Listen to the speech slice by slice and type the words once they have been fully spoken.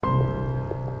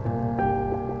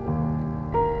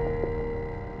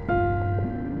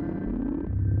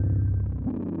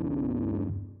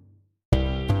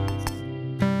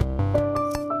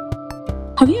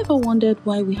Have you ever wondered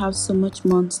why we have so much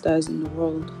monsters in the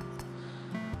world?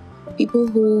 People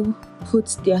who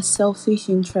put their selfish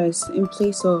interests in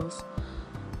place of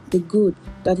the good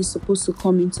that is supposed to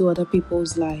come into other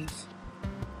people's life.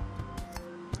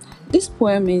 This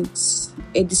poem is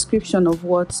a description of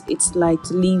what it's like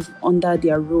to live under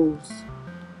their rules.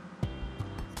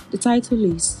 The title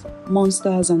is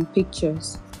Monsters and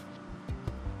Pictures.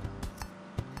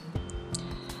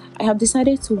 I have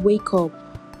decided to wake up,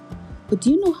 but do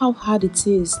you know how hard it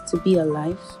is to be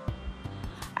alive?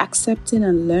 Accepting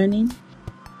and learning,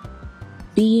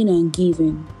 being and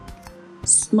giving,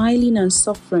 smiling and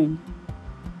suffering.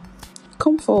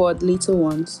 Come forward, little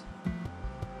ones.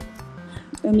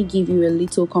 Let me give you a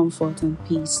little comfort and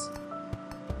peace.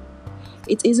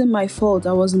 It isn't my fault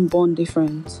I wasn't born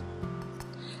different.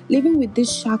 Living with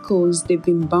these shackles they've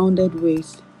been bounded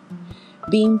with,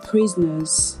 being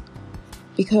prisoners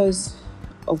because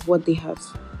of what they have.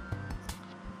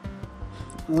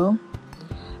 Well,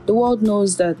 the world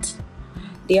knows that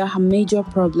they are major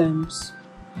problems.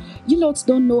 You lots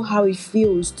don't know how it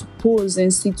feels to pose in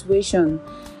a situation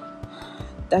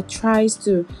that tries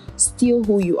to steal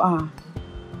who you are.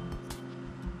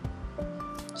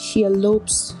 She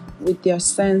elopes with their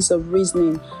sense of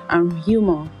reasoning and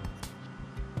humor,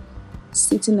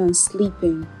 sitting and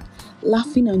sleeping,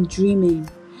 laughing and dreaming,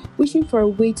 wishing for a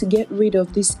way to get rid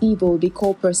of this evil they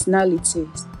call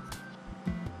personalities.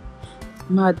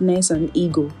 Madness and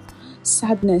ego,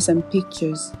 sadness and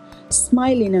pictures,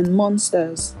 smiling and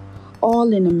monsters,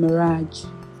 all in a mirage.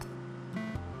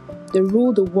 They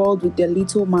rule the world with their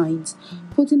little minds,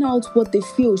 putting out what they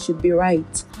feel should be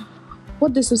right,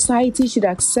 what the society should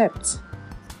accept.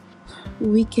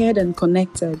 Wicked and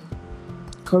connected,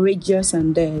 courageous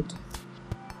and dead.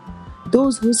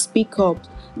 Those who speak up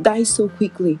die so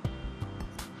quickly.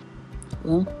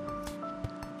 Well,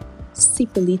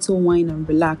 sip a little wine and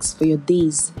relax, for your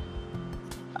days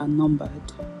are numbered.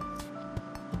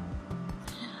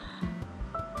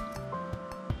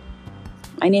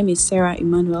 My name is Sarah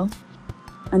Emmanuel,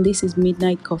 and this is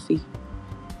Midnight Coffee.